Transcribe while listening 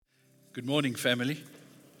Good morning, family.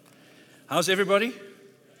 How's everybody?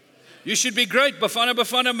 You should be great.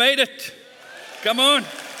 Bafana made it. Come on.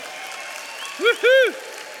 Woohoo!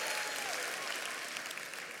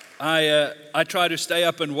 I tried to stay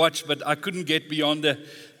up and watch, but I couldn't get beyond the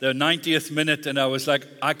 90th minute, and I was like,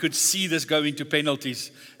 I could see this going to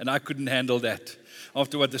penalties, and I couldn't handle that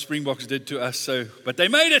after what the Springboks did to us. But they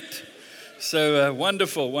made it. So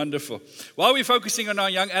wonderful. While we're focusing on our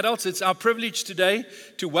young adults, it's our privilege today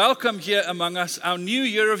to welcome here among us our new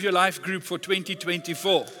Year of Your Life group for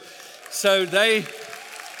 2024. So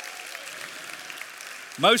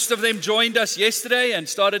most of them joined us yesterday and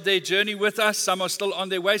started their journey with us. Some are still on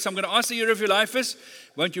their way. So I'm going to ask the Year of Your Lifers,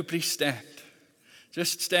 won't you please stand?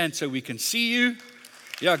 Just stand so we can see you.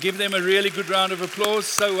 Yeah, give them a really good round of applause.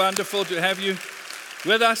 So wonderful to have you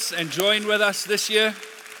with us and join with us this year.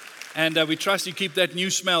 And we trust you keep that new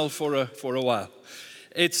smell for a while.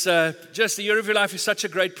 It's just the Year of Your Life is such a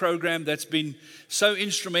great program that's been so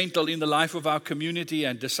instrumental in the life of our community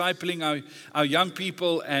and discipling our young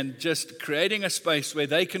people and just creating a space where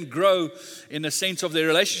they can grow in the sense of their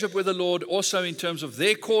relationship with the Lord, also in terms of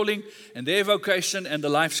their calling and their vocation and the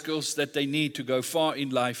life skills that they need to go far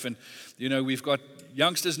in life. And, you know, we've got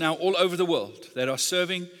youngsters now all over the world that are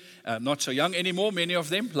serving. Not so young anymore, many of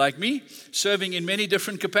them, like me, serving in many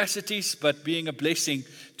different capacities, but being a blessing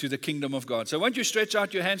to the kingdom of God. So won't you stretch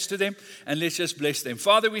out your hands to them and let's just bless them.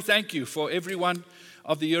 Father, we thank you for every one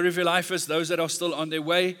of the Year of Your Lifers, those that are still on their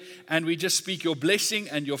way, and we just speak your blessing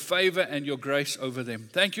and your favor and your grace over them.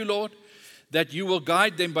 Thank you, Lord, that you will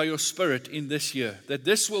guide them by your Spirit in this year, that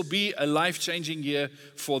this will be a life-changing year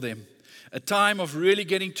for them. A time of really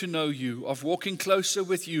getting to know you, of walking closer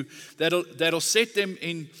with you, that'll set them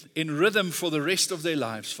in rhythm for the rest of their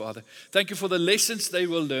lives, Father. Thank you for the lessons they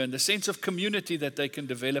will learn, the sense of community that they can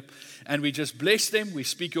develop. And we just bless them. We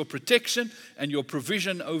speak your protection and your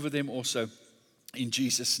provision over them also. In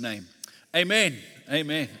Jesus' name. Amen,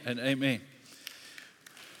 amen, and amen.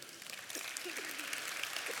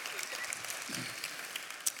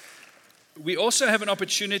 We also have an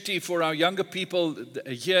opportunity for our younger people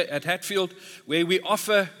here at Hatfield where we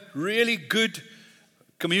offer really good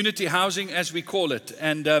community housing, as we call it.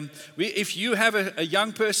 And if you have a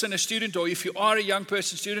young person, a student, or if you are a young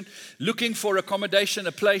person, student, looking for accommodation,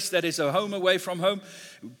 a place that is a home away from home,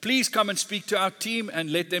 please come and speak to our team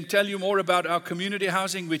and let them tell you more about our community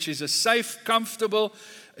housing, which is a safe, comfortable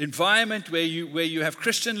environment where you have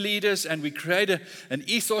Christian leaders, and we create an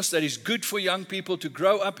ethos that is good for young people to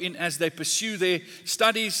grow up in as they pursue their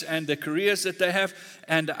studies and the careers that they have.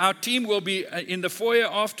 And our team will be in the foyer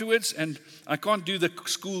afterwards, and I can't do the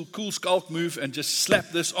cool skulk move and just slap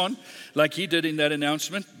this on like he did in that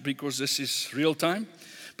announcement, because this is real time.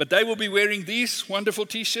 But they will be wearing these wonderful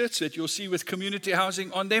t-shirts that you'll see with community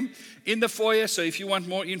housing on them in the foyer. So if you want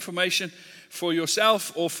more information for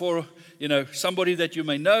yourself or for somebody that you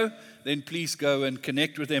may know, then please go and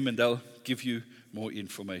connect with them and they'll give you more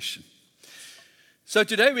information. So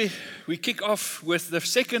today we kick off with the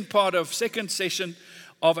second session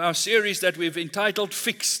of our series that we've entitled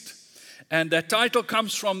Fixed. And that title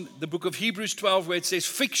comes from the book of Hebrews 12, where it says,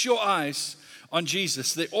 fix your eyes on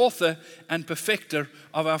Jesus, the author and perfecter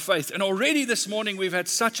of our faith. And already this morning we've had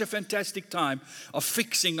such a fantastic time of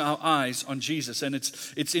fixing our eyes on Jesus. And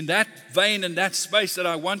it's in that vein and that space that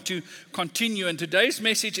I want to continue. And today's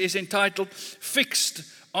message is entitled Fixed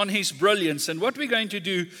on His Brilliance. And what we're going to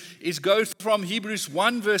do is go from Hebrews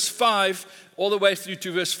 1 verse 5 all the way through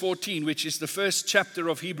to verse 14, which is the first chapter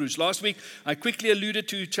of Hebrews. Last week, I quickly alluded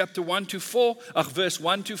to chapter 1 to 4, verse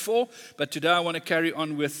 1 to 4, but today I want to carry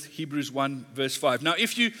on with Hebrews 1 verse 5. Now,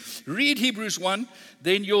 if you read Hebrews 1,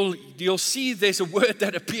 then you'll see there's a word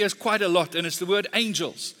that appears quite a lot, and it's the word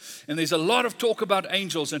angels. And there's a lot of talk about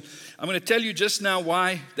angels, and I'm going to tell you just now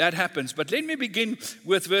why that happens. But let me begin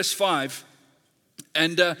with verse 5.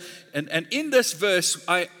 And in this verse,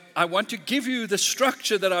 I want to give you the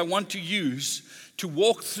structure that I want to use to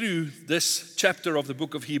walk through this chapter of the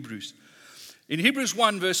book of Hebrews. In Hebrews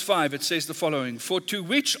 1 verse 5, it says the following: For to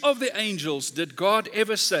which of the angels did God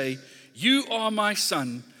ever say, you are my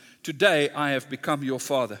son, today I have become your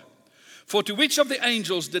father? For to which of the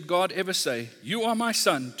angels did God ever say, you are my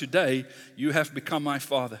son, today you have become my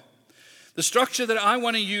father? The structure that I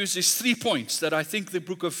want to use is 3 points that I think the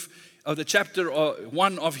book of the chapter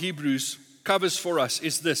 1 of Hebrews covers for us.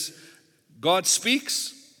 Is this: God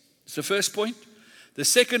speaks. It's the first point. The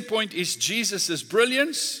second point is Jesus'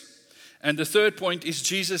 brilliance. And the third point is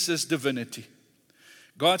Jesus' divinity.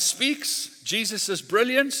 God speaks, Jesus'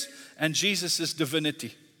 brilliance, and Jesus'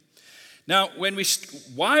 divinity. Now,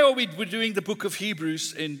 why are we doing the book of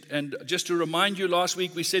Hebrews? And just to remind you, last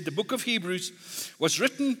week we said the book of Hebrews was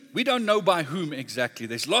written, we don't know by whom exactly.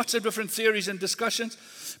 There's lots of different theories and discussions,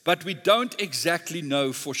 but we don't exactly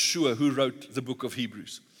know for sure who wrote the book of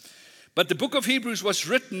Hebrews. But the book of Hebrews was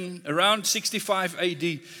written around 65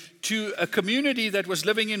 AD to a community that was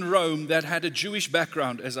living in Rome that had a Jewish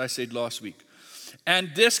background, as I said last week.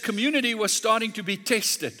 And this community was starting to be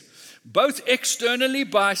tested, both externally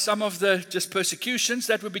by some of the just persecutions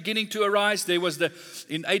that were beginning to arise. There was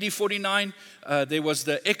in AD 49, there was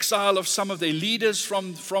the exile of some of their leaders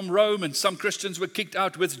from Rome, and some Christians were kicked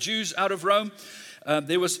out with Jews out of Rome.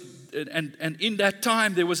 And in that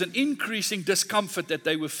time, there was an increasing discomfort that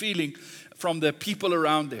they were feeling from the people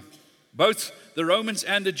around them, both the Romans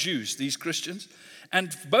and the Jews, these Christians.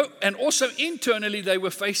 And also internally, they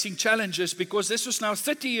were facing challenges because this was now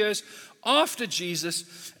 30 years after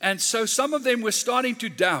Jesus. And so some of them were starting to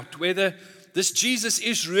doubt whether this Jesus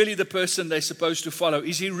is really the person they're supposed to follow.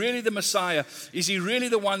 Is he really the Messiah? Is he really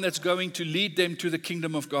the one that's going to lead them to the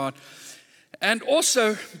kingdom of God? And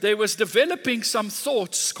also, there was developing some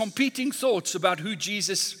thoughts, competing thoughts about who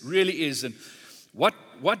Jesus really is and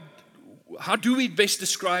how do we best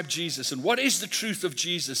describe Jesus and what is the truth of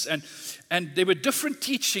Jesus? And there were different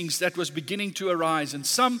teachings that was beginning to arise, and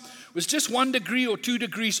some was just 1 degree or 2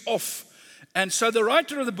 degrees off. And so the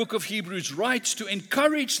writer of the book of Hebrews writes to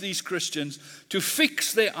encourage these Christians to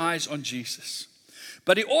fix their eyes on Jesus.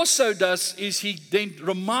 But he also does is he then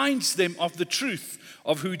reminds them of the truth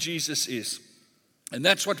of who Jesus is. And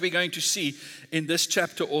that's what we're going to see in this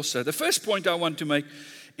chapter also. The first point I want to make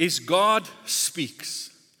is God speaks.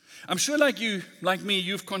 I'm sure like me,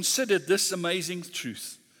 you've considered this amazing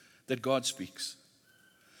truth that God speaks.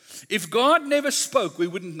 If God never spoke, we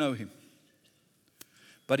wouldn't know him.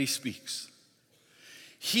 But he speaks.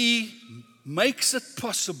 He makes it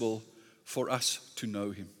possible for us to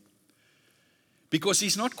know him. Because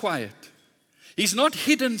he's not quiet. He's not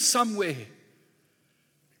hidden somewhere.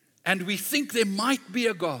 And we think there might be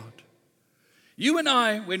a God. You and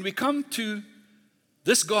I, when we come to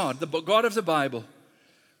this God, the God of the Bible,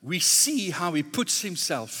 we see how he puts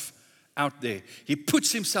himself out there. He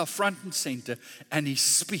puts himself front and center, and he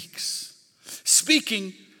speaks.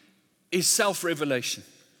 Speaking is self-revelation.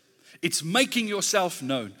 It's making yourself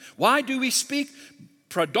known. Why do we speak?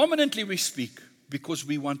 Predominantly we speak because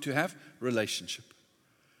we want to have relationship.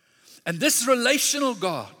 And this relational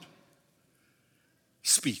God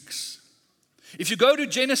speaks. If you go to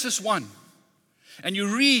Genesis 1 and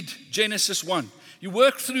you read Genesis 1, you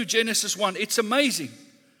work through Genesis 1, it's amazing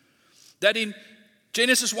that in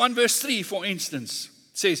Genesis 1 verse 3, for instance,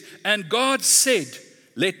 it says, and God said,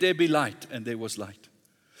 let there be light, and there was light.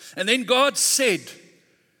 And then God said,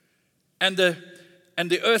 and the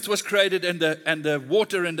earth was created, and the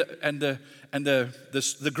water and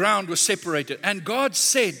the ground was separated. And God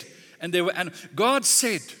said, and God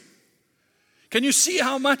said. Can you see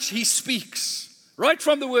how much he speaks? Right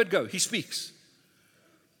from the word go, he speaks.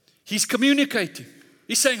 He's communicating.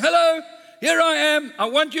 He's saying, hello, here I am. I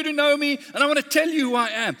want you to know me, and I want to tell you who I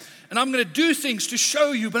am. And I'm going to do things to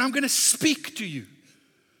show you, but I'm going to speak to you.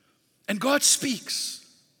 And God speaks.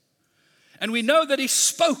 And we know that he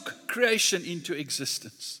spoke creation into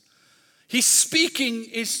existence. His speaking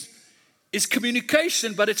is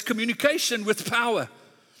communication, but it's communication with power,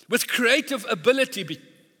 with creative ability,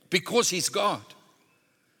 because he's God.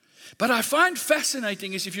 But I find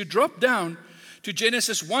fascinating is if you drop down to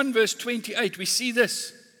Genesis 1 verse 28, we see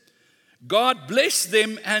this. God blessed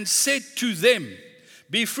them and said to them,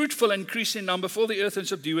 be fruitful and increase in number, fill the earth and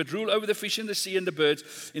subdue it, rule over the fish in the sea and the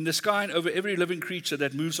birds in the sky and over every living creature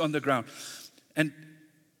that moves on the ground. And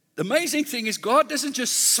the amazing thing is God doesn't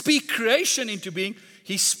just speak creation into being,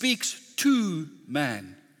 he speaks to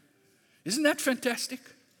man. Isn't that fantastic?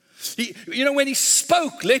 When he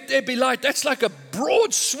spoke, let there be light, that's like a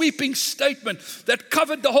broad sweeping statement that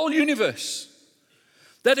covered the whole universe,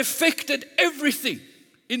 that affected everything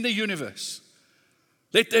in the universe.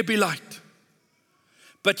 Let there be light.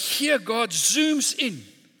 But here God zooms in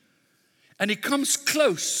and he comes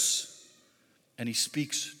close and he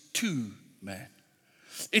speaks to man.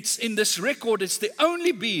 It's in this record, it's the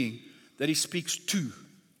only being that he speaks to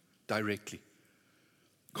directly.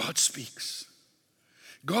 God speaks.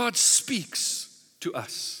 God speaks to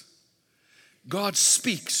us. God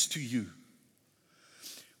speaks to you.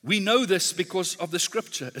 We know this because of the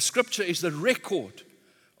scripture. A scripture is the record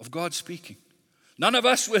of God speaking. None of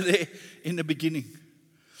us were there in the beginning.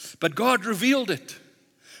 But God revealed it.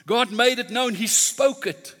 God made it known. He spoke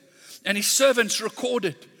it. And his servants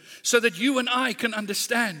recorded so that you and I can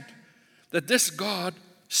understand that this God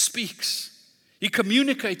speaks. He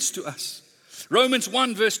communicates to us. Romans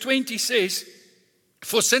 1 verse 20 says,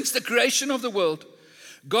 "For since the creation of the world,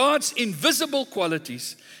 God's invisible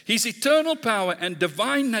qualities, His eternal power and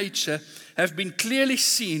divine nature have been clearly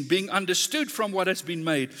seen, being understood from what has been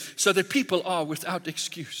made, so that people are without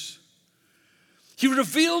excuse." He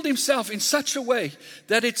revealed Himself in such a way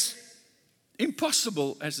that it's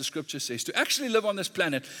impossible, as the scripture says, to actually live on this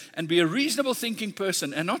planet and be a reasonable thinking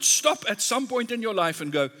person and not stop at some point in your life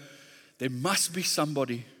and go, there must be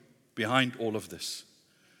somebody behind all of this.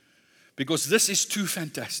 Because this is too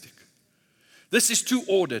fantastic. This is too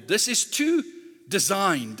ordered. This is too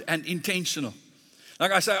designed and intentional.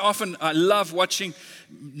 Like I say often, I love watching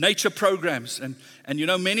nature programs, and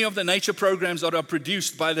many of the nature programs that are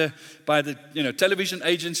produced by the television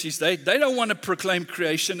agencies, they don't want to proclaim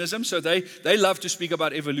creationism, so they love to speak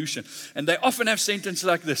about evolution. And they often have sentences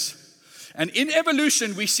like this: "And in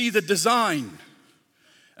evolution we see the design."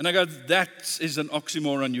 And I go, that is an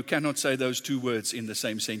oxymoron. You cannot say those two words in the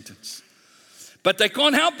same sentence. But they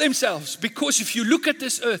can't help themselves, because if you look at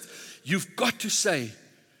this earth, you've got to say,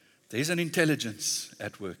 there's an intelligence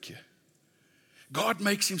at work here. God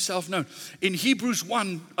makes Himself known. In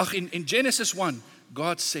in Genesis 1,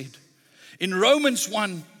 God said. In Romans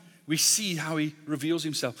 1, we see how He reveals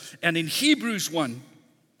Himself. And in Hebrews 1,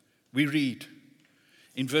 we read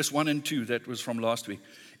in verse 1 and 2, that was from last week.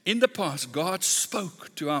 In the past, God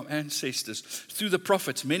spoke to our ancestors through the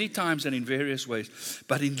prophets many times and in various ways.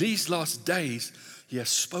 But in these last days, He has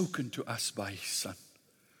spoken to us by His Son.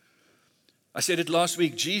 I said it last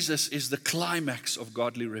week, Jesus is the climax of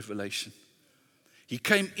godly revelation. He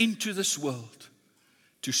came into this world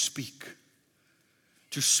to speak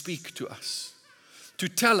to us, to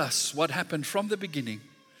tell us what happened from the beginning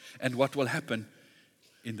and what will happen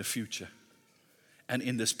in the future. And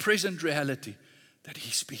in this present reality that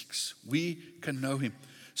He speaks, we can know Him.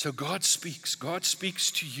 So God speaks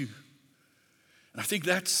to you. And I think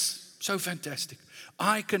that's so fantastic.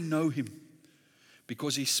 I can know Him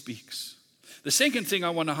because He speaks. The second thing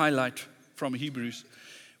I want to highlight from Hebrews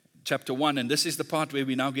chapter 1, and this is the part where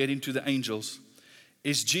we now get into the angels,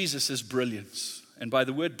 is Jesus' brilliance. And by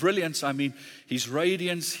the word brilliance, I mean His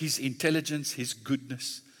radiance, His intelligence, His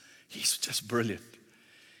goodness. He's just brilliant.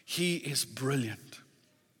 He is brilliant.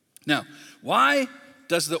 Now, why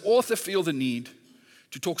does the author feel the need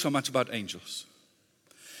to talk so much about angels?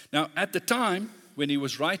 Now, at the time when he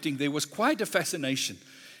was writing, there was quite a fascination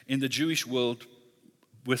in the Jewish world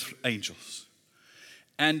with angels.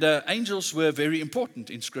 And angels were very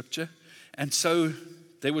important in Scripture. And so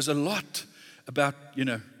there was a lot about,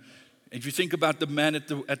 if you think about the man at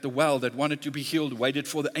the well that wanted to be healed, waited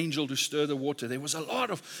for the angel to stir the water. There was a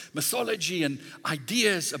lot of mythology and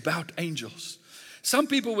ideas about angels. Some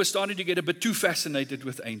people were starting to get a bit too fascinated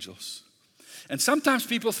with angels. And sometimes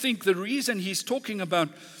people think the reason he's talking about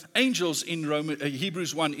angels in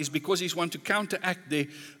Hebrews 1 is because he's wanting to counteract their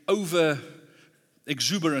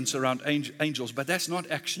over-exuberance around angels. But that's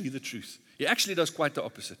not actually the truth. He actually does quite the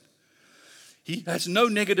opposite. He has no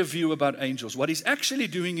negative view about angels. What he's actually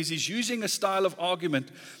doing is he's using a style of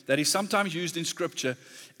argument that is sometimes used in Scripture.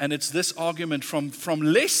 And it's this argument, from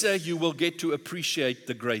lesser you will get to appreciate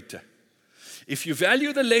the greater. If you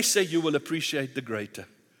value the lesser, you will appreciate the greater.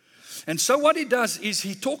 And so what he does is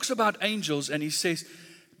he talks about angels and he says,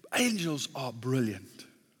 angels are brilliant.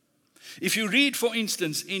 If you read, for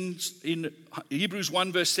instance, in Hebrews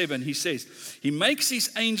 1 verse 7, he says, He makes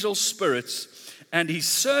His angels spirits and His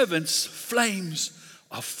servants flames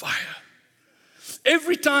of fire.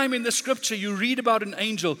 Every time in the Scripture you read about an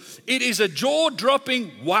angel, it is a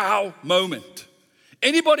jaw-dropping wow moment.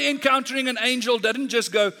 Anybody encountering an angel doesn't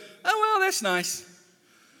just go, oh, well, that's nice.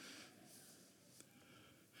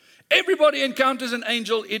 Everybody encounters an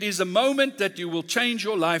angel. It is a moment that you will change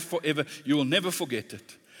your life forever. You will never forget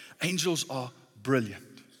it. Angels are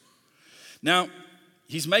brilliant. Now,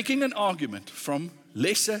 he's making an argument from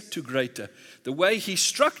lesser to greater. The way he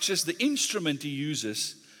structures the instrument he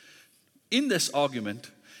uses in this argument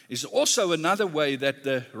is also another way that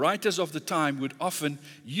the writers of the time would often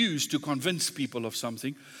use to convince people of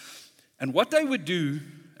something. And what they would do,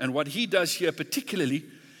 and what he does here particularly,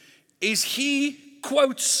 is he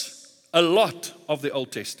quotes a lot of the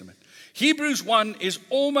Old Testament. Hebrews 1 is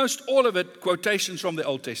almost all of it quotations from the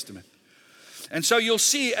Old Testament. And so you'll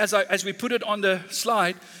see, as we put it on the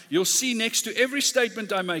slide, you'll see next to every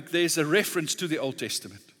statement I make, there's a reference to the Old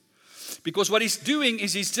Testament. Because what he's doing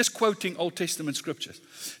is he's just quoting Old Testament scriptures.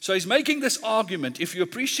 So he's making this argument, if you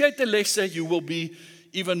appreciate the lesser, you will be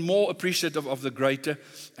even more appreciative of the greater.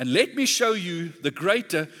 And let me show you the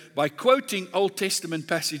greater by quoting Old Testament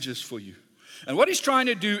passages for you. And what he's trying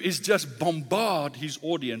to do is just bombard his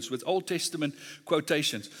audience with Old Testament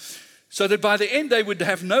quotations, so that by the end they would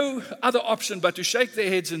have no other option but to shake their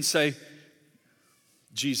heads and say,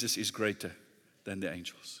 Jesus is greater than the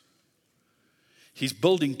angels. He's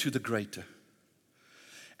building to the greater.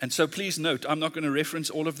 And so please note, I'm not going to reference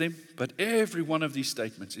all of them, but every one of these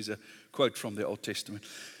statements is a quote from the Old Testament.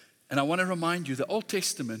 And I want to remind you, the Old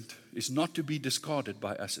Testament is not to be discarded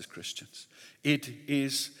by us as Christians. It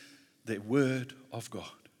is the Word of God.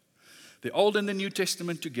 The Old and the New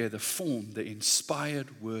Testament together form the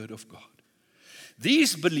inspired Word of God.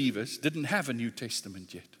 These believers didn't have a New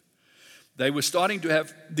Testament yet. They were starting to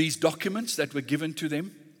have these documents that were given to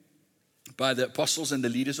them by the apostles and the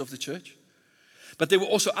leaders of the church. But there were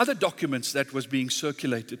also other documents that was being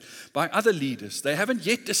circulated by other leaders. They haven't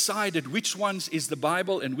yet decided which ones is the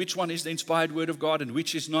Bible and which one is the inspired Word of God and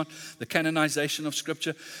which is not, the canonization of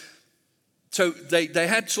Scripture. So they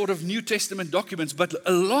had sort of New Testament documents, but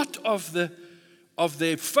a lot of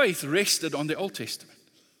their faith rested on the Old Testament.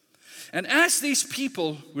 And as these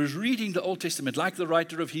people were reading the Old Testament, like the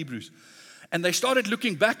writer of Hebrews, and they started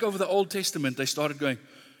looking back over the Old Testament, they started going,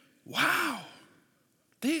 wow,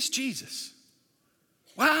 there's Jesus.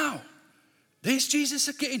 Wow, there's Jesus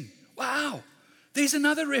again. Wow, there's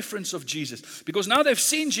another reference of Jesus. Because now they've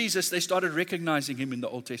seen Jesus, they started recognizing him in the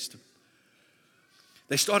Old Testament.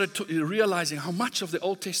 They started realizing how much of the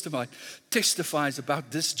Old Testament testifies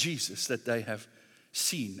about this Jesus that they have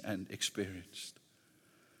seen and experienced.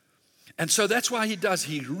 And so that's why he does.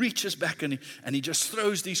 He reaches back and he just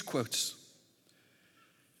throws these quotes.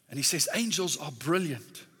 And he says, angels are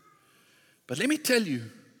brilliant. But let me tell you,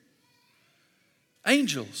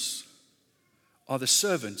 angels are the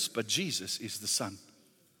servants, but Jesus is the Son.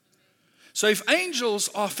 So if angels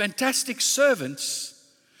are fantastic servants,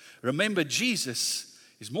 remember Jesus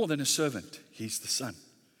is more than a servant. He's the Son.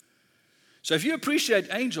 So if you appreciate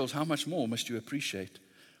angels, how much more must you appreciate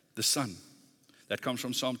the Son? That comes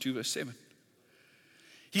from Psalm 2 verse 7.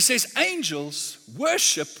 He says angels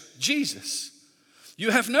worship Jesus. You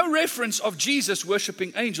have no reference of Jesus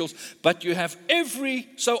worshiping angels, but you have every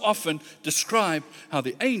so often described how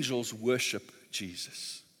the angels worship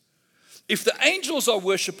Jesus. If the angels are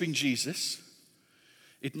worshiping Jesus,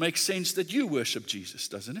 it makes sense that you worship Jesus,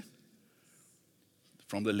 doesn't it?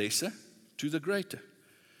 From the lesser to the greater.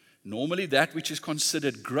 Normally that which is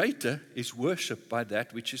considered greater is worshipped by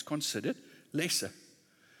that which is considered lesser.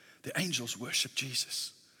 The angels worship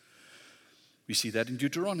Jesus. We see that in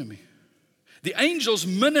Deuteronomy. The angels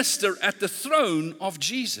minister at the throne of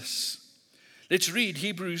Jesus. Let's read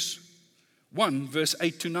Hebrews 1 verse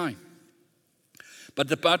 8 to 9. But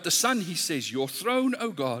about the Son, he says, your throne,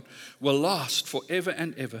 O God, will last forever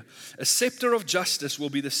and ever. A scepter of justice will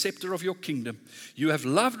be the scepter of your kingdom. You have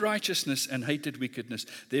loved righteousness and hated wickedness.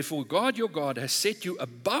 Therefore, God, your God, has set you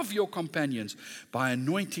above your companions by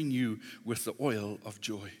anointing you with the oil of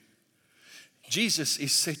joy. Jesus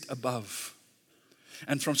is set above.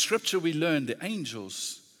 And from Scripture, we learn the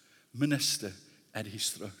angels minister at his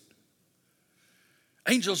throne.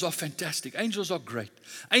 Angels are fantastic. Angels are great.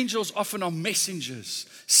 Angels often are messengers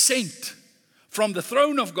sent from the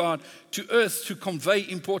throne of God to earth to convey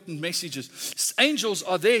important messages. Angels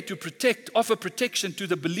are there to protect, offer protection to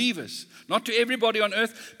the believers. Not to everybody on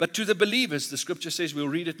earth, but to the believers. The Scripture says, we'll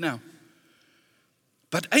read it now.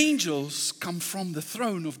 But angels come from the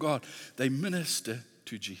throne of God. They minister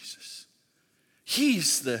to Jesus.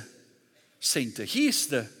 He's the center. He's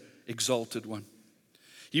the exalted one.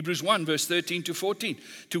 Hebrews 1 verse 13 to 14.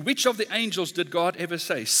 To which of the angels did God ever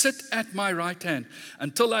say, sit at my right hand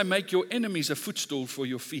until I make your enemies a footstool for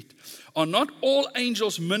your feet? Are not all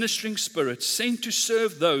angels ministering spirits sent to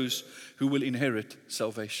serve those who will inherit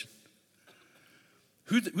salvation?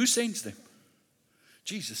 Who sends them?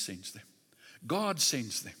 Jesus sends them. God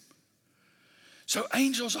sends them. So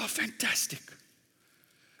angels are fantastic.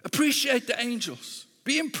 Appreciate the angels.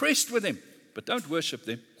 Be impressed with them, but don't worship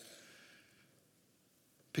them.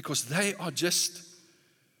 Because they are just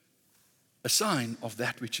a sign of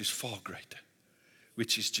that which is far greater,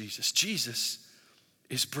 which is Jesus. Jesus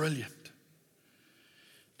is brilliant.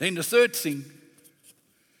 Then the third thing,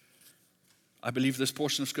 I believe this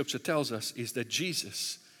portion of Scripture tells us, is that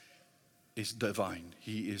Jesus is divine.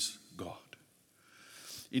 He is God.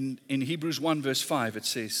 In Hebrews 1 verse 5 it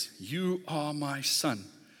says, you are my son.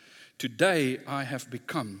 Today I have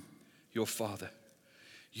become your father.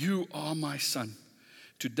 You are my son.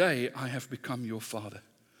 Today I have become your father.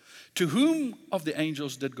 To whom of the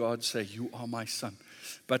angels did God say, you are my son?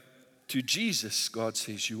 But to Jesus, God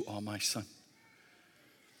says, you are my son.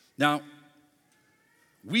 Now,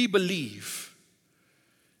 we believe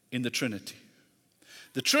in the Trinity.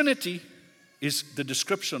 The Trinity is the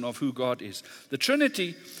description of who God is. The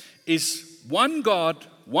Trinity is one God,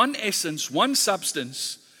 one essence, one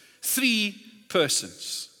substance, three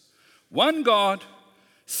persons. One God,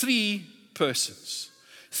 three persons.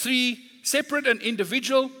 Three separate and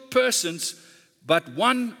individual persons, but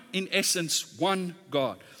one, in essence, one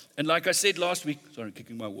God. And like I said last week, sorry,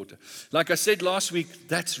 kicking my water. Like I said last week,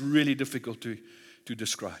 that's really difficult to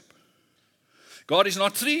describe. God is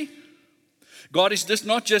not three. God is just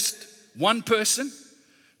not just one person.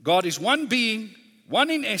 God is one being, one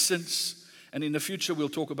in essence. And in the future, we'll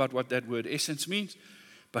talk about what that word essence means.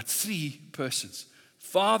 But three persons: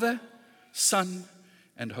 Father, Son,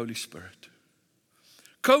 and Holy Spirit.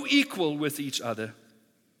 Co-equal with each other.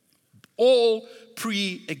 All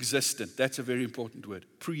pre-existent. That's a very important word.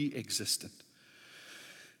 Pre-existent.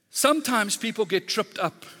 Sometimes people get tripped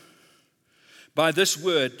up by this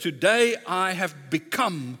word. Today I have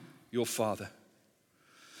become your Father.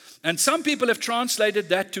 And some people have translated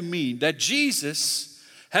that to mean that Jesus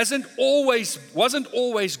wasn't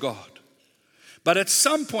always God. But at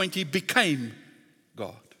some point he became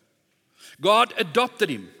God. God adopted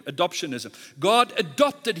him, adoptionism. God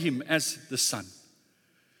adopted him as the Son.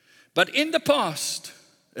 But in the past,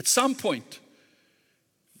 at some point,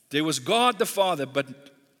 there was God the Father, but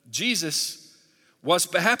Jesus was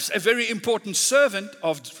perhaps a very important servant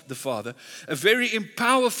of the Father, a very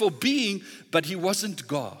powerful being, but he wasn't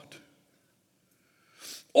God.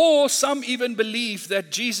 Or some even believe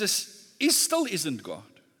that Jesus still isn't God.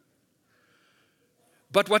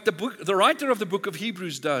 But what the writer of the book of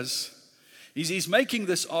Hebrews does is he's making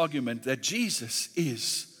this argument that Jesus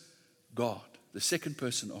is God, the second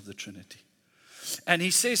person of the Trinity. And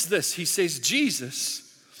he says this, he says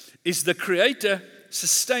Jesus is the creator,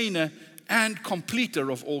 sustainer, and completer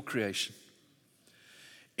of all creation.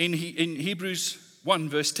 In Hebrews 1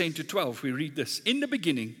 verse 10 to 12, we read this: In the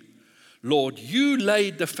beginning, Lord, you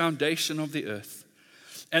laid the foundation of the earth,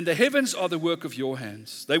 and the heavens are the work of your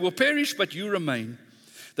hands. They will perish, but you remain.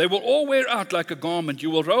 They will all wear out like a garment. You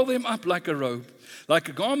will roll them up like a robe. Like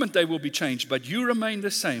a garment they will be changed, but you remain the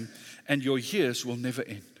same, and your years will never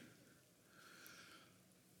end.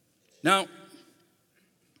 Now,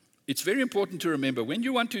 it's very important to remember, when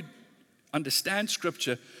you want to understand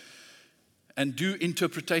Scripture and do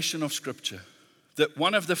interpretation of Scripture, that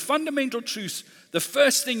one of the fundamental truths, the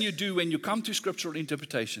first thing you do when you come to scriptural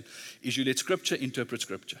interpretation, is you let Scripture interpret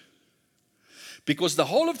Scripture. Because the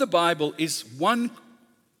whole of the Bible is one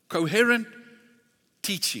coherent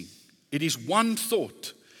teaching. It is one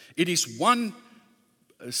thought. It is one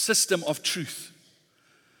system of truth.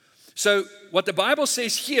 So what the Bible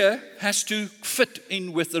says here has to fit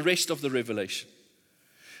in with the rest of the revelation.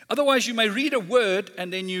 Otherwise, you may read a word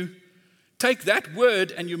and then you take that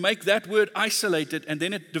word and you make that word isolated, and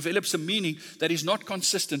then it develops a meaning that is not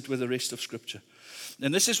consistent with the rest of Scripture.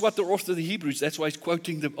 And this is what the author of the Hebrews, that's why he's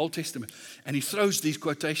quoting the Old Testament. And he throws these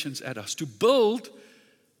quotations at us to build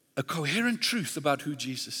a coherent truth about who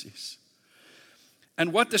Jesus is.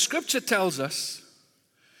 And what the Scripture tells us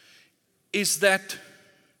is that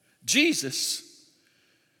Jesus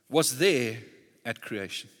was there at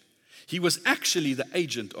creation. He was actually the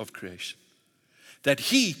agent of creation. That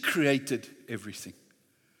he created everything.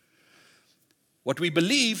 What we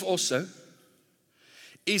believe also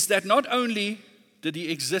is that not only did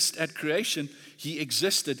he exist at creation, he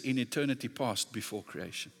existed in eternity past before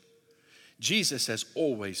creation. Jesus has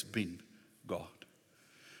always been God.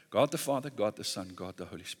 God the Father, God the Son, God the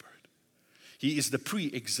Holy Spirit. He is the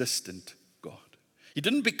pre-existent God. He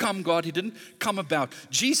didn't become God. He didn't come about.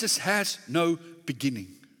 Jesus has no beginning.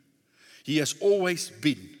 He has always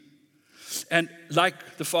been. And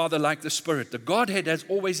like the Father, like the Spirit, the Godhead has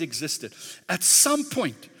always existed. At some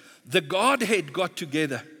point, the Godhead got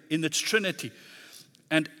together in its Trinity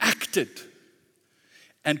and acted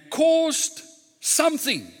and caused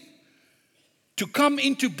something to come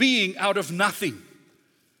into being out of nothing.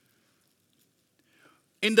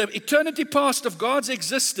 In the eternity past of God's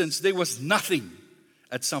existence, there was nothing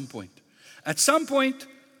at some point. At some point,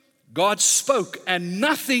 God spoke and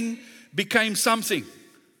nothing became something.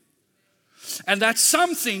 And that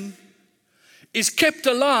something is kept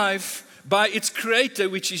alive by its creator,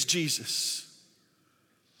 which is Jesus.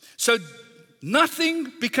 So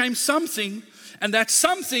nothing became something, and that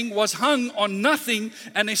something was hung on nothing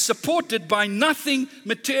and is supported by nothing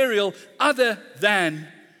material other than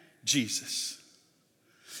Jesus.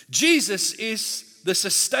 Jesus is the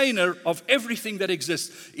sustainer of everything that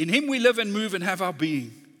exists. In him we live and move and have our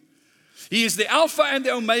being. He is the Alpha and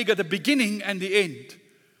the Omega, the beginning and the end.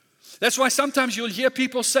 That's why sometimes you'll hear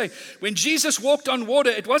people say, when Jesus walked on water,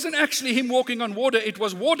 it wasn't actually him walking on water, it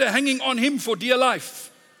was water hanging on him for dear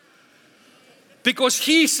life. because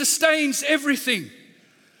He sustains everything.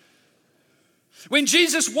 When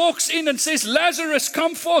Jesus walks in and says, Lazarus,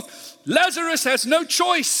 come forth, Lazarus has no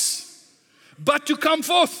choice but to come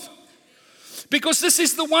forth. Because this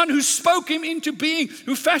is the one who spoke him into being,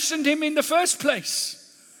 who fashioned him in the first place.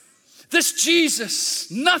 This Jesus,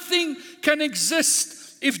 nothing can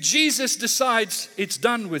exist if Jesus decides it's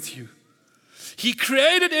done with you. He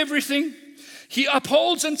created everything. He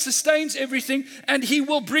upholds and sustains everything, and He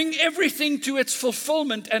will bring everything to its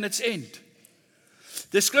fulfillment and its end.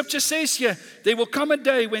 The scripture says here, there will come a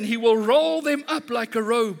day when He will roll them up like a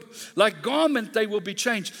robe, like garment they will be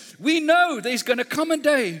changed. We know there's going to come a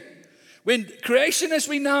day when creation as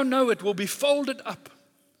we now know it will be folded up.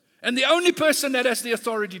 And the only person that has the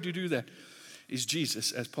authority to do that is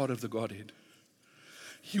Jesus as part of the Godhead.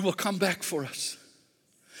 He will come back for us.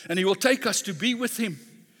 And He will take us to be with Him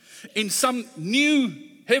in some new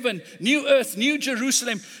heaven, new earth, new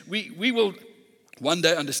Jerusalem. We will one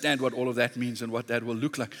day understand what all of that means and what that will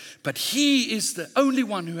look like. But He is the only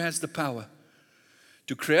one who has the power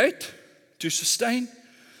to create, to sustain,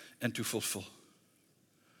 and to fulfill.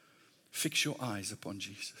 Fix your eyes upon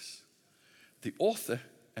Jesus, the author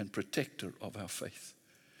and protector of our faith.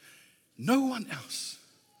 No one else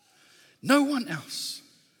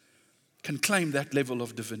can claim that level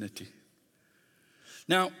of divinity.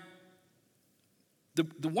 Now,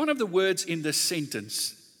 the one of the words in this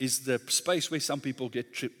sentence is the space where some people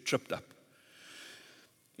get tripped up.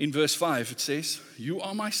 In verse 5 it says, you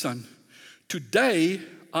are my son. Today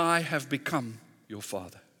I have become your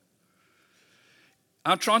father.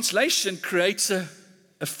 Our translation creates a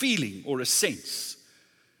feeling or a sense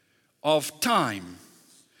of time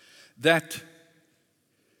that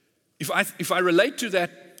if I relate to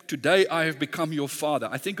that, today I have become your father.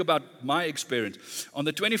 I think about my experience. On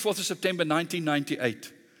the 24th of September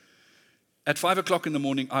 1998, at 5 o'clock in the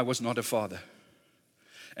morning, I was not a father.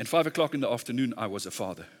 And 5 o'clock in the afternoon, I was a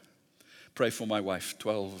father. Pray for my wife,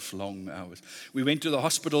 12 long hours. We went to the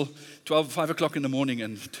hospital, 5 o'clock in the morning,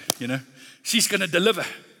 and, she's going to deliver.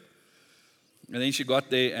 And then she got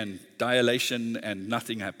there, and dilation, and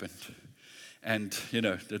nothing happened. And,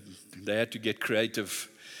 they had to get creative.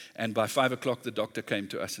 And by 5 o'clock, the doctor came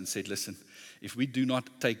to us and said, listen, if we do not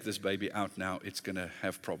take this baby out now, it's going to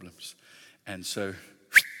have problems. And so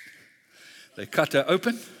they cut her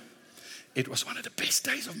open. It was one of the best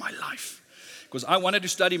days of my life. Because I wanted to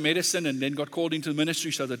study medicine and then got called into the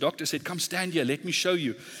ministry. So the doctor said, come stand here, let me show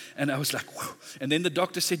you. And I was like, whoa. And then the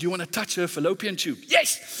doctor said, you want to touch her fallopian tube?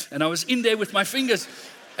 Yes. And I was in there with my fingers.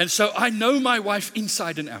 And so I know my wife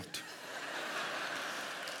inside and out.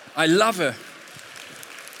 I love her.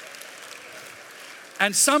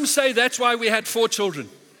 And some say that's why we had 4 children.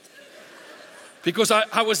 Because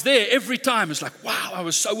I was there every time. It's like, wow, I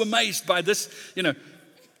was so amazed by this,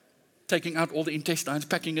 taking out all the intestines,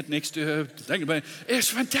 packing it next to her. It's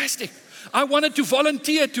fantastic. I wanted to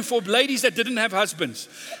volunteer for ladies that didn't have husbands.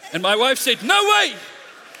 And my wife said, no way,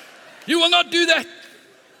 you will not do that.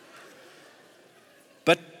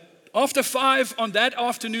 But after 5 on that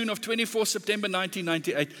afternoon of 24 September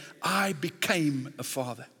 1998, I became a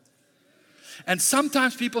father. And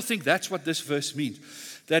sometimes people think that's what this verse means.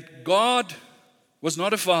 That God was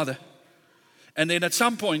not a father. And then at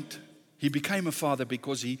some point, He became a father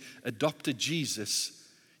because He adopted Jesus.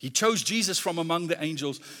 He chose Jesus from among the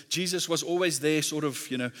angels. Jesus was always there,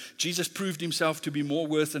 Jesus proved Himself to be more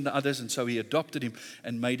worth than the others, and so He adopted Him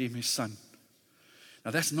and made Him His son.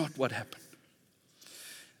 Now, that's not what happened.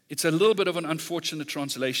 It's a little bit of an unfortunate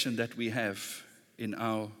translation that we have in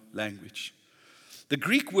our language. The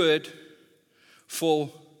Greek word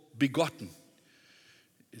for begotten,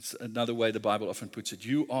 it's another way the Bible often puts it.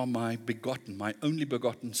 You are my begotten, my only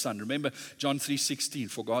begotten son. Remember John 3:16,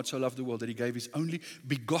 for God so loved the world that He gave His only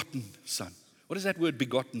begotten son. What does that word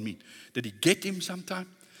begotten mean? Did He get him sometime?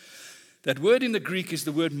 That word in the Greek is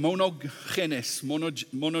the word monogenes,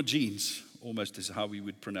 monogenes, almost is how we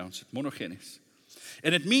would pronounce it, monogenes.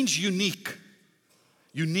 And it means unique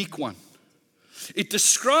one. It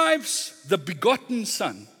describes the begotten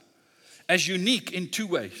son as unique in 2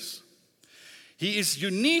 ways. He is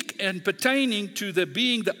unique and pertaining to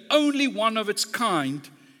being the only one of its kind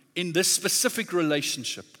in this specific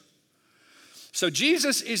relationship. So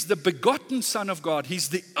Jesus is the begotten Son of God. He's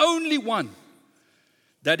the only one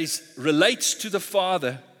that relates to the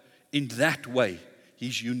Father in that way.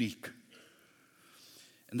 He's unique.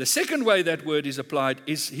 And the second way that word is applied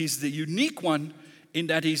is He's the unique one in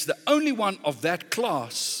that He's the only one of that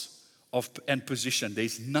class and position.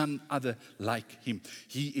 There's none other like Him.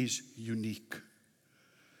 He is unique.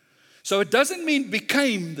 So it doesn't mean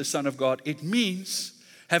became the Son of God. It means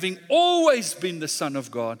having always been the Son of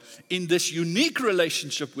God, in this unique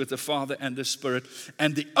relationship with the Father and the Spirit,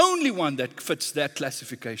 and the only one that fits that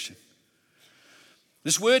classification.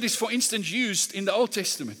 This word is, for instance, used in the Old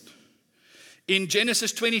Testament. In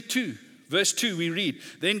Genesis 22, verse 2, we read,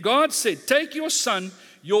 "Then God said, take your son,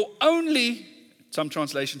 your only," some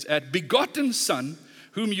translations add, "begotten son,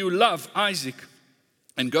 whom you love, Isaac,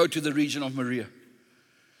 and go to the region of Moriah."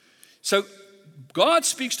 So God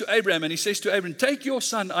speaks to Abraham and he says to Abraham, take your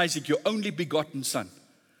son Isaac, your only begotten son.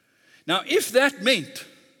 Now, if that meant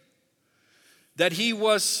that he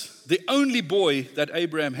was the only boy that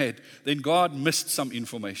Abraham had, then God missed some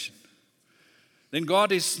information. Then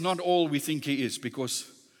God is not all we think he is,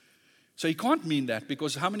 so he can't mean that,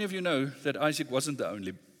 because how many of you know that Isaac wasn't the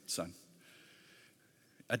only son?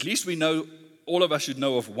 At least we know, all of us should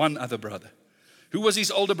know of one other brother. Who was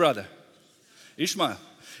his older brother? Ishmael.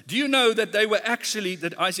 Do you know that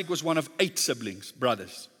that Isaac was one of 8 siblings,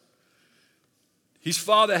 brothers? His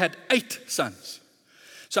father had 8 sons.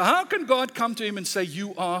 So how can God come to him and say,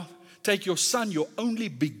 take your son, your only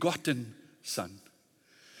begotten son?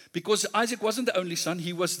 Because Isaac wasn't the only son,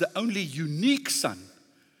 he was the only unique son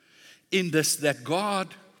in this, that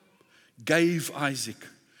God gave Isaac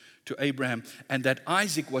to Abraham, and that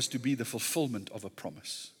Isaac was to be the fulfillment of a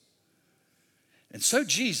promise. And so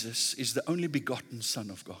Jesus is the only begotten Son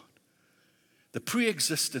of God, the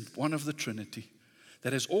pre-existent one of the Trinity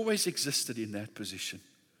that has always existed in that position,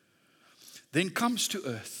 then comes to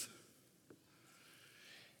earth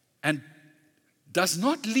and does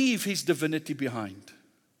not leave his divinity behind,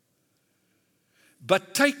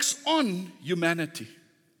 but takes on humanity.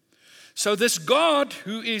 So this God,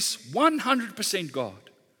 who is 100% God,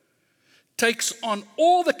 takes on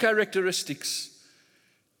all the characteristics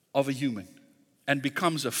of a human and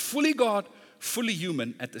becomes a fully God, fully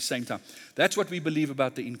human at the same time. That's what we believe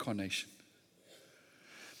about the incarnation.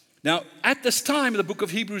 Now, at this time, the book of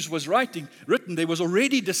Hebrews was written, there was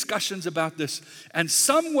already discussions about this. And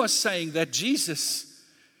some was saying that Jesus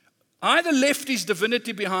either left his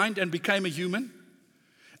divinity behind and became a human.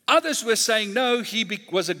 Others were saying, no, he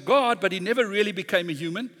was a God, but he never really became a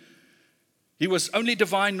human. He was only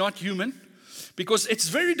divine, not human. Because it's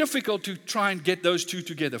very difficult to try and get those two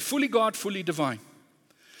together. Fully God, fully divine.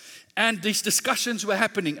 And these discussions were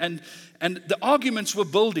happening, and the arguments were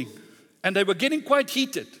building. And they were getting quite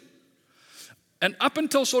heated. And up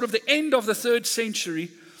until sort of the end of the 3rd century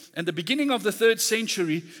and the beginning of the 3rd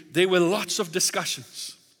century, there were lots of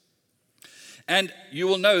discussions. And you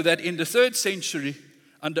will know that in the 3rd century,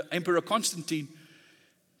 under Emperor Constantine,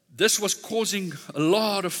 this was causing a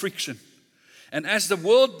lot of friction. And as the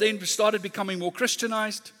world then started becoming more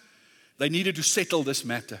Christianized, they needed to settle this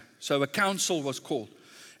matter. So a council was called.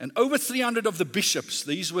 And over 300 of the bishops,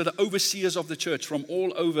 these were the overseers of the church from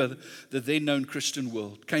all over the then known Christian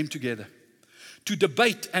world, came together to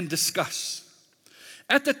debate and discuss.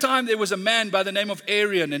 At the time, there was a man by the name of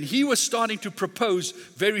Arian, and he was starting to propose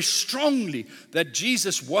very strongly that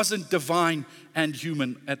Jesus wasn't divine and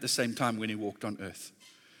human at the same time when he walked on earth.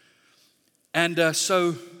 And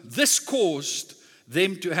so this caused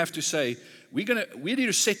them to have to say, we need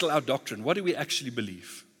to settle our doctrine. What do we actually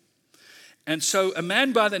believe? And so a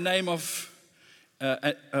man by the name of,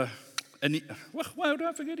 why do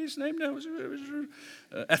I forget his name now?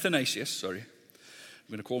 Athanasius, sorry. I'm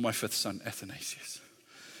going to call my 5th son Athanasius.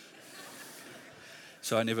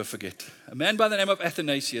 So I never forget. A man by the name of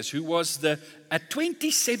Athanasius, who was at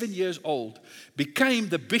 27 years old, became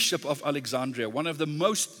the bishop of Alexandria, one of the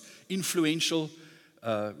most influential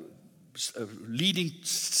leading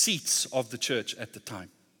seats of the church at the time.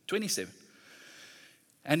 27.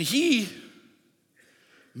 And he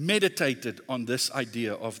meditated on this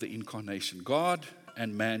idea of the incarnation, God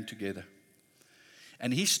and man together.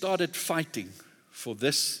 And he started fighting for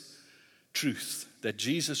this truth, that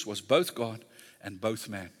Jesus was both God and both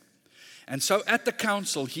man. And so at the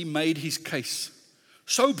council, he made his case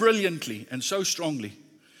so brilliantly and so strongly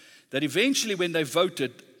that eventually when they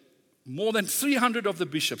voted, more than 300 of the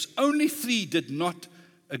bishops, only 3 did not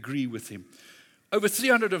agree with him. Over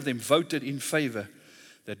 300 of them voted in favor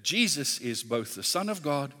that Jesus is both the Son of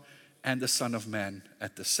God and the Son of Man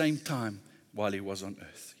at the same time while he was on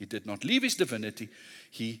earth. He did not leave his divinity.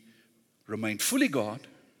 He remained fully God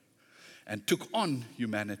and took on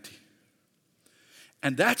humanity.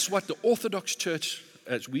 And that's what the Orthodox Church,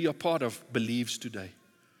 as we are part of, believes today.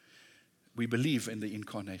 We believe in the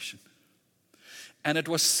incarnation. And it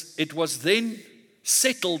was then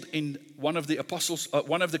settled in one of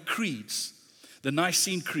the creeds, the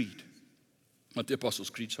Nicene Creed. Not the Apostles'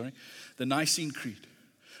 Creed, sorry. The Nicene Creed.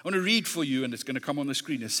 I want to read for you, and it's going to come on the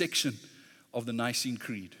screen, a section of the Nicene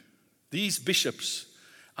Creed. These bishops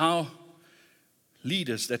our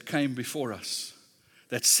leaders that came before us,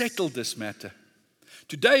 that settled this matter.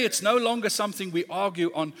 Today, it's no longer something we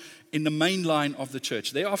argue on in the main line of the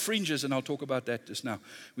church. There are fringes, and I'll talk about that just now.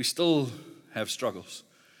 We still have struggles.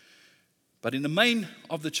 But in the main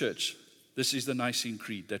of the church, this is the Nicene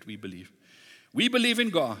Creed that we believe. We believe in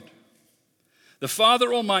God, the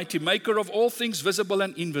Father Almighty, maker of all things visible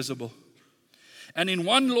and invisible, and in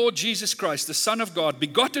one Lord Jesus Christ, the Son of God,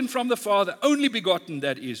 begotten from the Father, only begotten,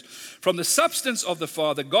 that is, from the substance of the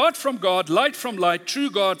Father, God from God, light from light, true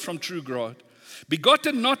God from true God,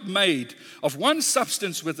 begotten, not made, of one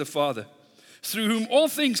substance with the Father, through whom all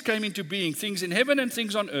things came into being, things in heaven and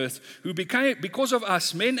things on earth, who became, because of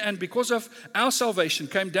us, men, and because of our salvation,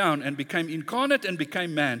 came down and became incarnate and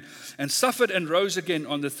became man, and suffered and rose again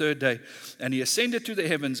on the third day. And he ascended to the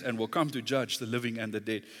heavens and will come to judge the living and the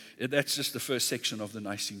dead. That's just the first section of the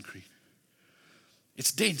Nicene Creed.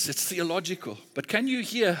 It's dense, it's theological. But can you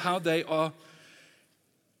hear how they are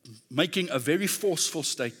making a very forceful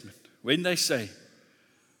statement when they say,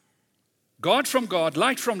 God from God,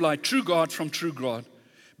 light from light, true God from true God,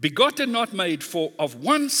 begotten, not made, for of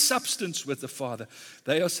one substance with the Father.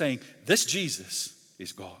 They are saying, this Jesus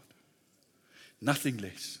is God, nothing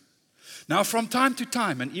less. Now, from time to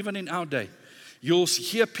time, and even in our day, you'll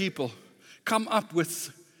hear people come up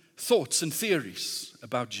with thoughts and theories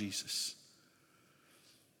about Jesus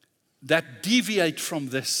that deviate from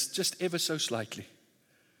this just ever so slightly.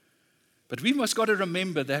 But we must got to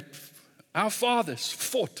remember that our fathers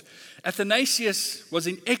fought. Athanasius was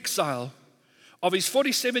in exile of his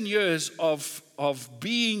 47 years of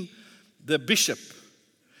being the bishop.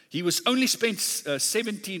 He was only spent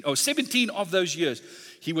 17 of those years.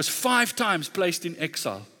 He was 5 times placed in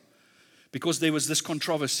exile because there was this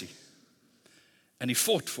controversy. And he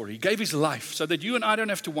fought for it. He gave his life so that you and I don't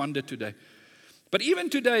have to wonder today. But even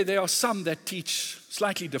today, there are some that teach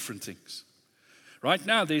slightly different things. Right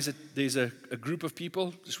now, there's a group of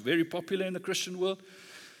people, just very popular in the Christian world,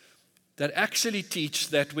 that actually teach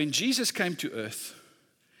that when Jesus came to earth,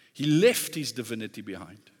 he left his divinity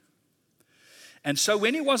behind. And so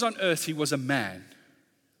when he was on earth, he was a man,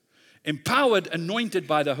 empowered, anointed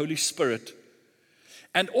by the Holy Spirit.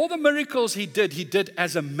 And all the miracles he did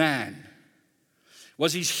as a man.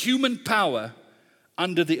 Was his human power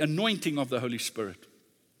under the anointing of the Holy Spirit.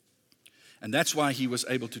 And that's why he was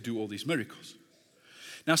able to do all these miracles.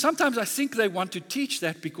 Now, sometimes I think they want to teach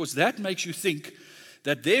that because that makes you think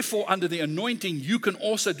that therefore under the anointing you can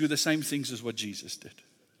also do the same things as what Jesus did.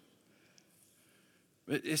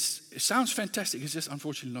 But it sounds fantastic. It's just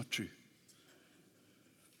unfortunately not true.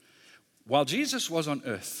 While Jesus was on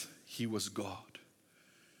earth, he was God.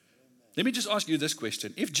 Let me just ask you this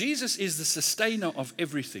question. If Jesus is the sustainer of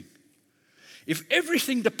everything, if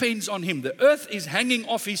everything depends on him, the earth is hanging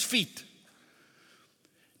off his feet.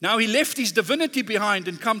 Now he left his divinity behind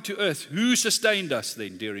and come to earth. Who sustained us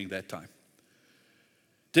then during that time?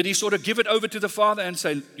 Did he sort of give it over to the Father and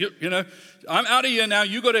say, you know, I'm out of here now,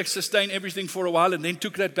 you got to sustain everything for a while, and then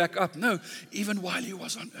took that back up? No, even while he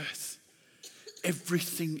was on earth,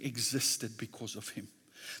 everything existed because of him.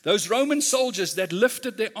 Those Roman soldiers that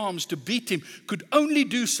lifted their arms to beat him could only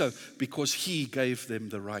do so because he gave them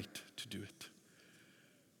the right to do it.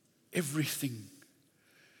 Everything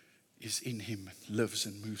is in him, lives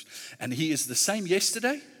and moves. And he is the same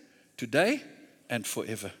yesterday, today, and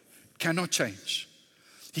forever. Cannot change.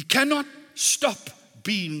 He cannot stop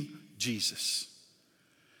being Jesus.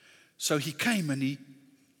 So he came and he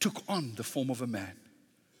took on the form of a man.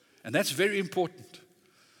 And that's very important.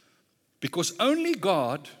 Because only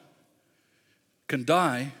God can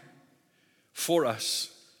die for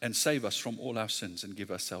us and save us from all our sins and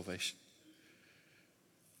give us salvation.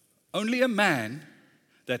 Only a man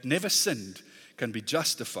that never sinned can be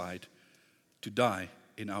justified to die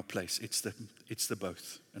in our place. It's the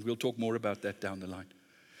both. And we'll talk more about that down the line.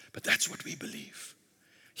 But that's what we believe.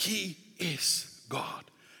 He is God.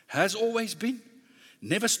 Has always been,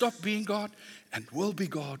 never stopped being God, and will be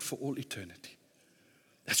God for all eternity.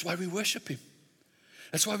 That's why we worship him.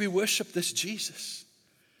 That's why we worship this Jesus.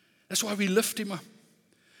 That's why we lift him up.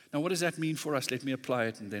 Now, what does that mean for us? Let me apply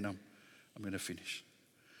it, and then I'm going to finish.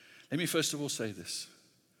 Let me first of all say this.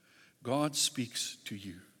 God speaks to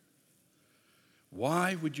you.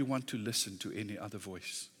 Why would you want to listen to any other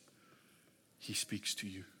voice? He speaks to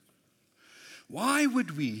you. Why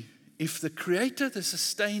would we, if the creator, the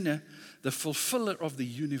sustainer, the fulfiller of the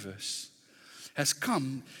universe has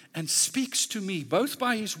come and speaks to me, both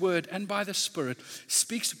by his word and by the Spirit,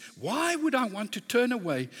 why would I want to turn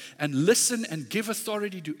away and listen and give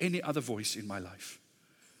authority to any other voice in my life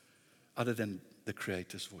other than the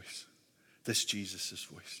creator's voice, this Jesus'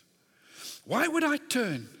 voice? Why would I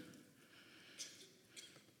turn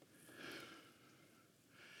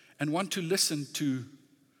and want to listen to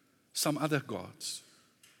some other gods?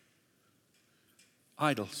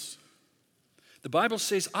 Idols. The Bible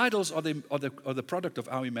says idols are the product of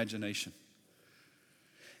our imagination.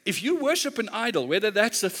 If you worship an idol, whether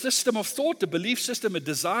that's a system of thought, a belief system, a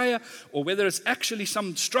desire, or whether it's actually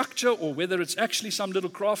some structure, or whether it's actually some little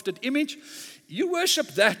crafted image, you worship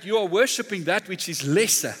that, you are worshiping that which is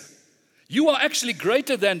lesser. You are actually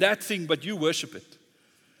greater than that thing, but you worship it.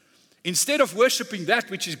 Instead of worshiping that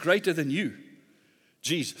which is greater than you,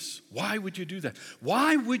 Jesus. Why would you do that?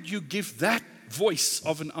 Why would you give that voice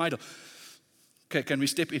of an idol? Okay, can we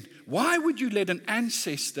step in? Why would you let an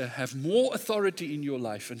ancestor have more authority in your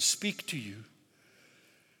life and speak to you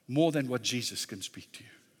more than what Jesus can speak to you?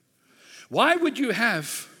 Why would you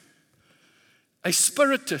have a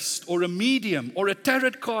spiritist or a medium or a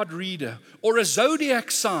tarot card reader or a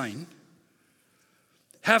zodiac sign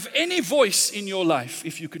have any voice in your life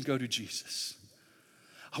if you can go to Jesus?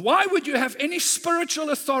 Why would you have any spiritual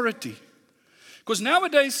authority? Because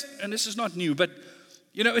nowadays, and this is not new, but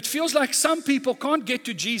it feels like some people can't get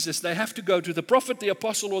to Jesus. They have to go to the prophet, the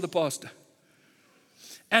apostle, or the pastor.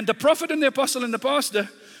 And the prophet and the apostle and the pastor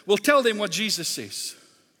will tell them what Jesus says.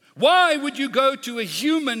 Why would you go to a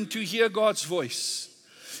human to hear God's voice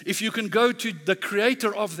if you can go to the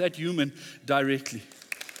creator of that human directly?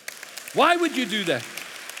 Why would you do that?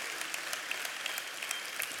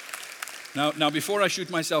 Now, before I shoot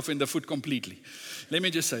myself in the foot completely, let me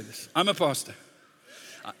just say this. I'm a pastor.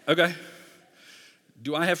 Okay?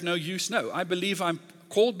 Do I have no use? No. I believe I'm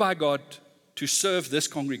called by God to serve this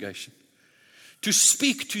congregation, to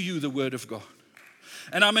speak to you the word of God.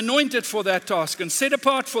 And I'm anointed for that task and set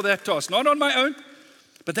apart for that task, not on my own,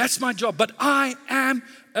 but that's my job. But I am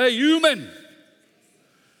a human.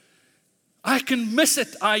 I can miss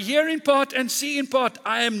it. I hear in part and see in part.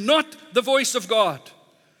 I am not the voice of God.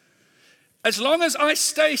 As long as I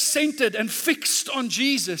stay centered and fixed on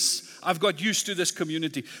Jesus, I've got used to this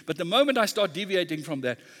community. But the moment I start deviating from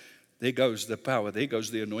that, there goes the power, there goes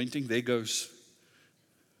the anointing, there goes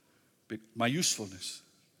my usefulness.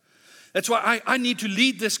 That's why I need to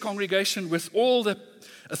lead this congregation with all the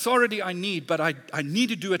authority I need, but I need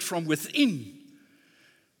to do it from within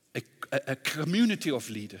a community of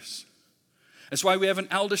leaders. That's why we have an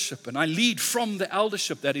eldership, and I lead from the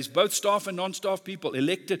eldership that is both staff and non-staff people,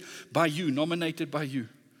 elected by you, nominated by you.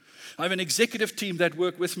 I have an executive team that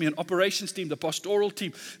work with me, an operations team, the pastoral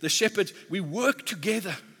team, the shepherds. We work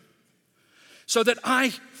together so that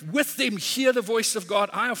I, with them, hear the voice of God.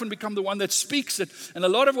 I often become the one that speaks it. And a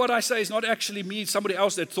lot of what I say is not actually me, somebody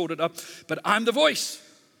else that thought it up, but I'm the voice.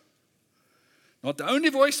 Not the only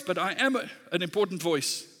voice, but I am an important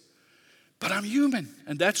voice. But I'm human,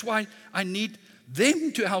 and that's why I need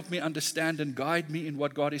them to help me understand and guide me in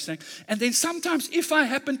what God is saying. And then sometimes, if I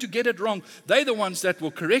happen to get it wrong, they're the ones that will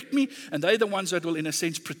correct me, and they're the ones that will, in a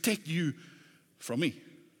sense, protect you from me,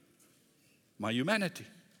 my humanity.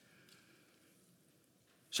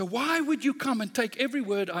 So why would you come and take every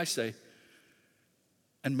word I say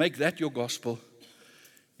and make that your gospel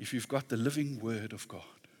if you've got the living word of God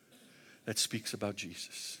that speaks about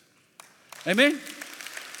Jesus? Amen?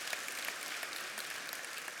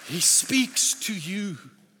 He speaks to you.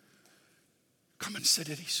 Come and sit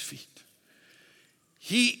at his feet.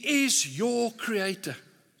 He is your creator.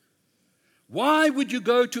 Why would you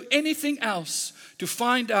go to anything else to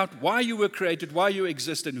find out why you were created, why you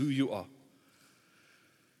exist, and who you are?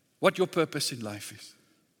 What your purpose in life is?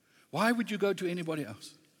 Why would you go to anybody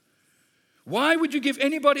else? Why would you give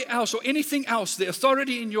anybody else or anything else the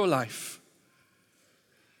authority in your life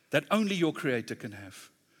that only your creator can have?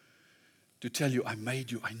 To tell you, I made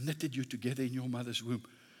you, I knitted you together in your mother's womb.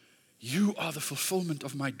 You are the fulfillment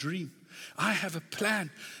of my dream. I have a plan,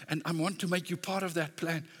 and I want to make you part of that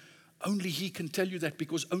plan. Only he can tell you that,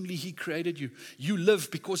 because only he created you. You live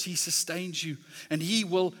because he sustains you, and he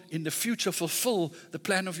will in the future fulfill the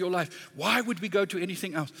plan of your life. Why would we go to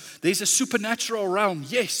anything else? There's a supernatural realm.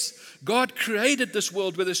 Yes, God created this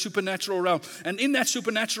world with a supernatural realm, and in that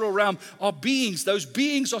supernatural realm are beings. Those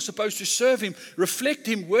beings are supposed to serve him, reflect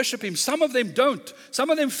him, worship him. Some of them don't. Some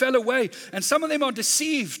of them fell away, and some of them are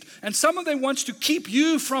deceived, and some of them wants to keep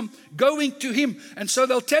you from going to him, and so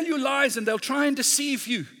they'll tell you lies and they'll try and deceive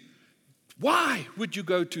you. Why would you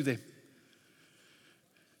go to them?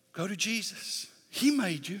 Go to Jesus. He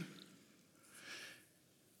made you.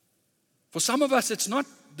 For some of us, it's not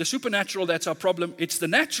the supernatural that's our problem, it's the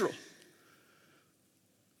natural.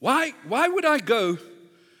 Why would I go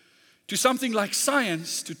to something like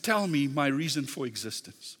science to tell me my reason for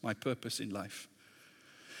existence, my purpose in life?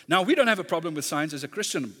 Now, we don't have a problem with science as a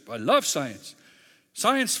Christian. I love science.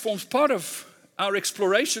 Science forms part of our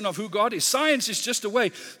exploration of who God is. Science is just a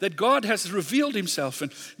way that God has revealed himself.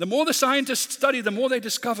 And the more the scientists study, the more they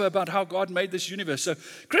discover about how God made this universe. So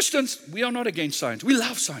Christians, we are not against science. We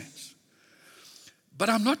love science. But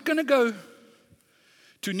I'm not going to go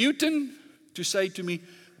to Newton to say to me,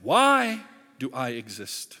 why do I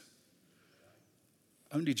exist?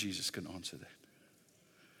 Only Jesus can answer that.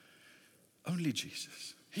 Only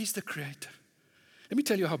Jesus. He's the creator. Let me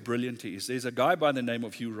tell you how brilliant he is. There's a guy by the name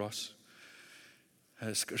of Hugh Ross,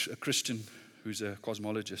 a Christian who's a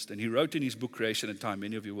cosmologist, and he wrote in his book, Creation and Time.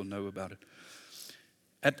 Many of you will know about it.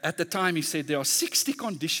 At the time, he said there are 60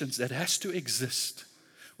 conditions that has to exist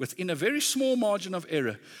within a very small margin of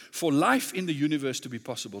error for life in the universe to be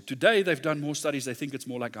possible. Today, they've done more studies. They think it's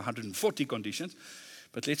more like 140 conditions.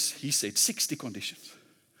 But he said 60 conditions.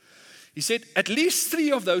 He said at least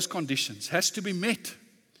 3 of those conditions has to be met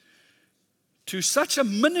to such a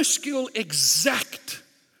minuscule exact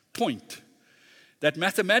point that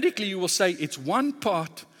mathematically you will say it's 1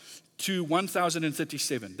 part to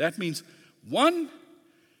 1037. That means 1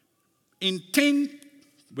 in 10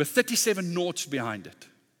 with 37 noughts behind it.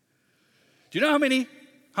 Do you know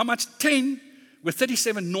how much 10 with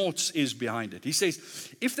 37 noughts is behind it? He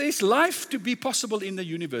says, if there's life to be possible in the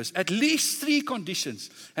universe, at least 3 conditions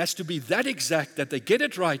has to be that exact, that they get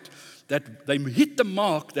it right, that they hit the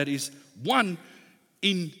mark that is 1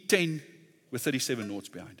 in 10 with 37 noughts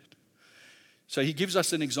behind it. So he gives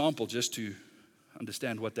us an example just to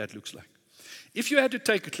understand what that looks like. If you had to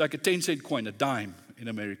take it like a 10-cent coin, a dime in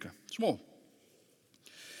America, small,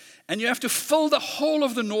 and you have to fill the whole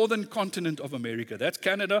of the northern continent of America. That's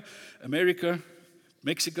Canada, America,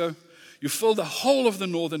 Mexico. You fill the whole of the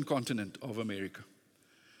northern continent of America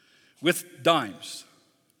with dimes.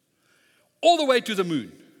 All the way to the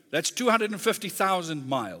moon. That's 250,000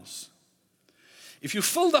 miles. If you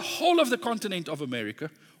fill the whole of the continent of America,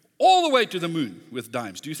 all the way to the moon with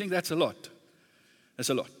dimes, do you think that's a lot? That's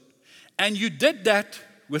a lot. And you did that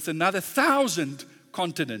with another 1,000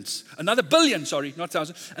 continents, another billion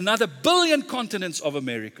continents of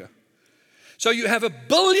America. So you have 1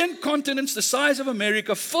 billion continents the size of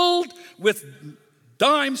America filled with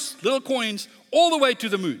dimes, little coins, all the way to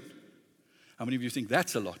the moon. How many of you think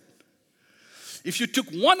that's a lot? If you took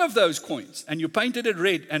one of those coins and you painted it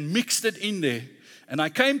red and mixed it in there, and I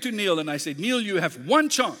came to Neil and I said, Neil, you have one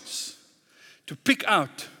chance to pick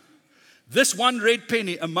out this one red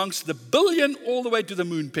penny amongst the billion all the way to the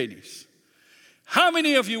moon pennies. How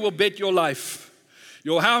many of you will bet your life,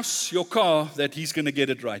 your house, your car, that he's going to get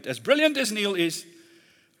it right? As brilliant as Neil is,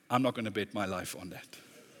 I'm not going to bet my life on that.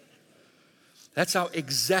 That's how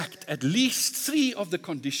exact at least 3 of the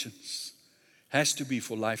conditions has to be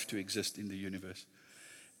for life to exist in the universe.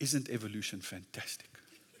 Isn't evolution fantastic?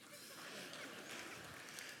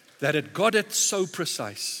 That it got it so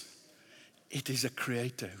precise. It is a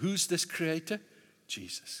creator. Who's this creator?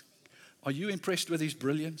 Jesus. Are you impressed with his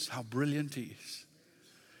brilliance? How brilliant he is.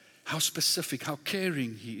 How specific, how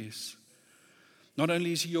caring he is. Not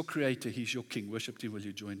only is he your creator, he's your king. Worship team, will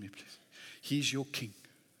you join me, please? He's your king.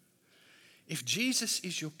 If Jesus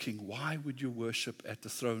is your king, why would you worship at the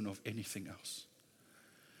throne of anything else?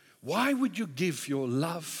 Why would you give your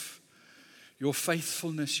love, your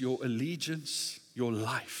faithfulness, your allegiance, your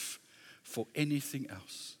life for anything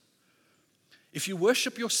else? If you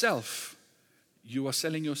worship yourself, you are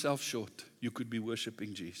selling yourself short. You could be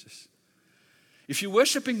worshiping Jesus. If you're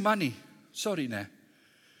worshiping money, sorry now,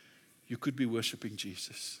 you could be worshiping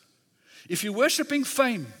Jesus. If you're worshiping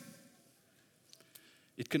fame,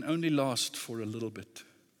 it can only last for a little bit.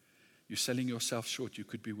 You're selling yourself short. You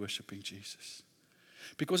could be worshiping Jesus.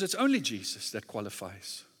 Because it's only Jesus that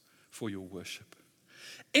qualifies for your worship.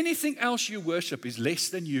 Anything else you worship is less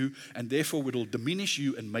than you, and therefore it will diminish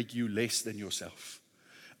you and make you less than yourself.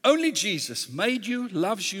 Only Jesus made you,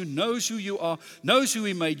 loves you, knows who you are, knows who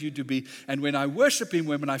he made you to be. And when I worship him,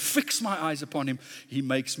 when I fix my eyes upon him, he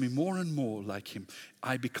makes me more and more like him.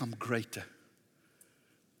 I become greater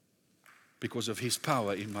because of his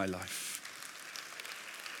power in my life.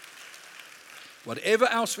 Whatever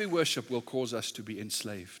else we worship will cause us to be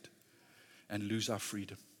enslaved and lose our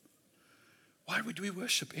freedom. Why would we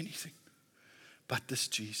worship anything but this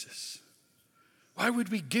Jesus? Why would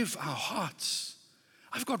we give our hearts?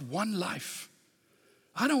 I've got one life.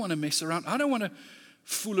 I don't want to mess around. I don't want to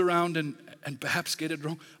fool around and perhaps get it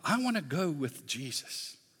wrong. I want to go with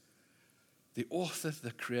Jesus, the author,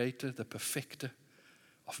 the creator, the perfecter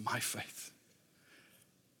of my faith.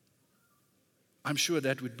 I'm sure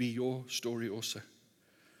that would be your story also.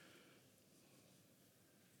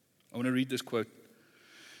 I want to read this quote.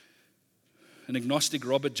 An agnostic,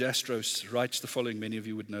 Robert Jastrow, writes the following. Many of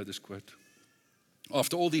you would know this quote.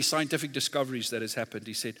 After all these scientific discoveries that has happened,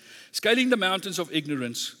 he said, scaling the mountains of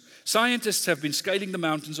ignorance, scientists have been scaling the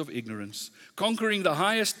mountains of ignorance, conquering the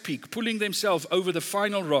highest peak, pulling themselves over the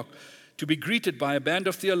final rock to be greeted by a band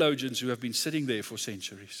of theologians who have been sitting there for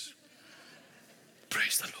centuries.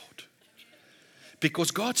 Praise the Lord.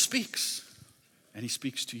 Because God speaks, and He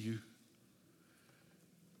speaks to you.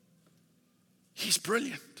 He's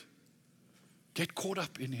brilliant. Get caught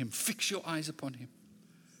up in Him. Fix your eyes upon Him.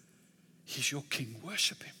 He's your King.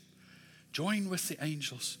 Worship Him. Join with the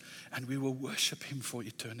angels, and we will worship Him for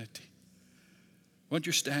eternity. Won't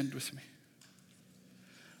you stand with me?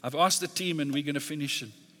 I've asked the team, and we're going to finish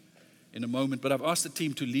in a moment, but I've asked the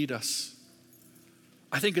team to lead us.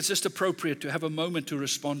 I think it's just appropriate to have a moment to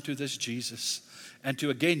respond to this Jesus and to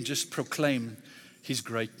again just proclaim His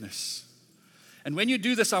greatness. And when you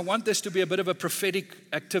do this, I want this to be a bit of a prophetic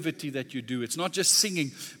activity that you do. It's not just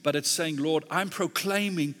singing, but it's saying, Lord, I'm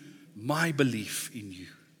proclaiming my belief in you.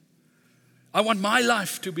 I want my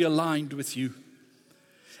life to be aligned with you.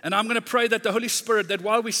 And I'm going to pray that the Holy Spirit, that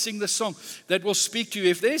while we sing this song, that will speak to you.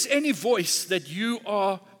 If there's any voice that you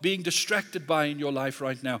are being distracted by in your life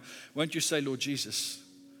right now, won't you say, Lord Jesus,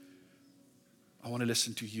 I want to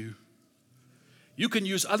listen to you. You can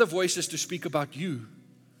use other voices to speak about you,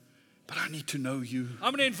 but I need to know you.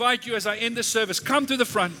 I'm going to invite you as I end this service, come to the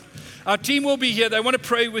front. Our team will be here. They want to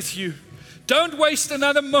pray with you. Don't waste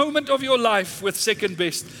another moment of your life with second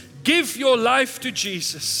best. Give your life to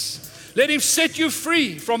Jesus. Let Him set you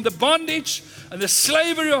free from the bondage and the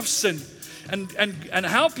slavery of sin and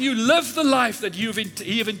help you live the life that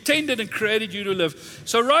He have intended and created you to live.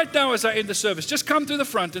 So right now as I end the service, just come to the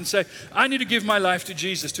front and say, I need to give my life to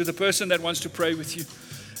Jesus, to the person that wants to pray with you.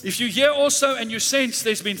 If you're here also and you sense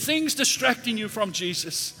there's been things distracting you from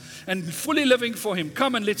Jesus and fully living for Him,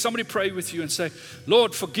 come and let somebody pray with you and say,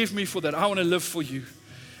 Lord, forgive me for that. I want to live for you.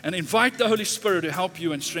 And invite the Holy Spirit to help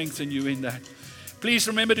you and strengthen you in that. Please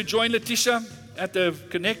remember to join Letitia at the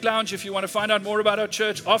Connect Lounge if you want to find out more about our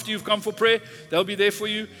church. After you've come for prayer, they'll be there for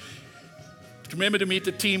you. Remember to meet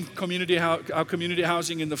the team, our community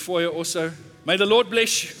housing in the foyer also. May the Lord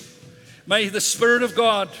bless you. May the Spirit of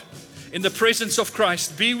God in the presence of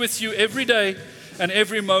Christ be with you every day and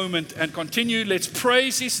every moment, and continue. Let's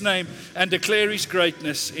praise His name and declare His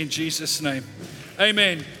greatness in Jesus' name.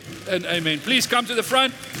 Amen and amen. Please come to the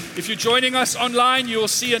front. If you're joining us online, you will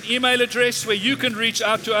see an email address where you can reach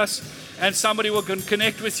out to us and somebody will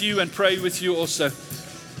connect with you and pray with you also.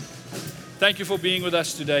 Thank you for being with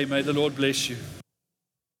us today. May the Lord bless you.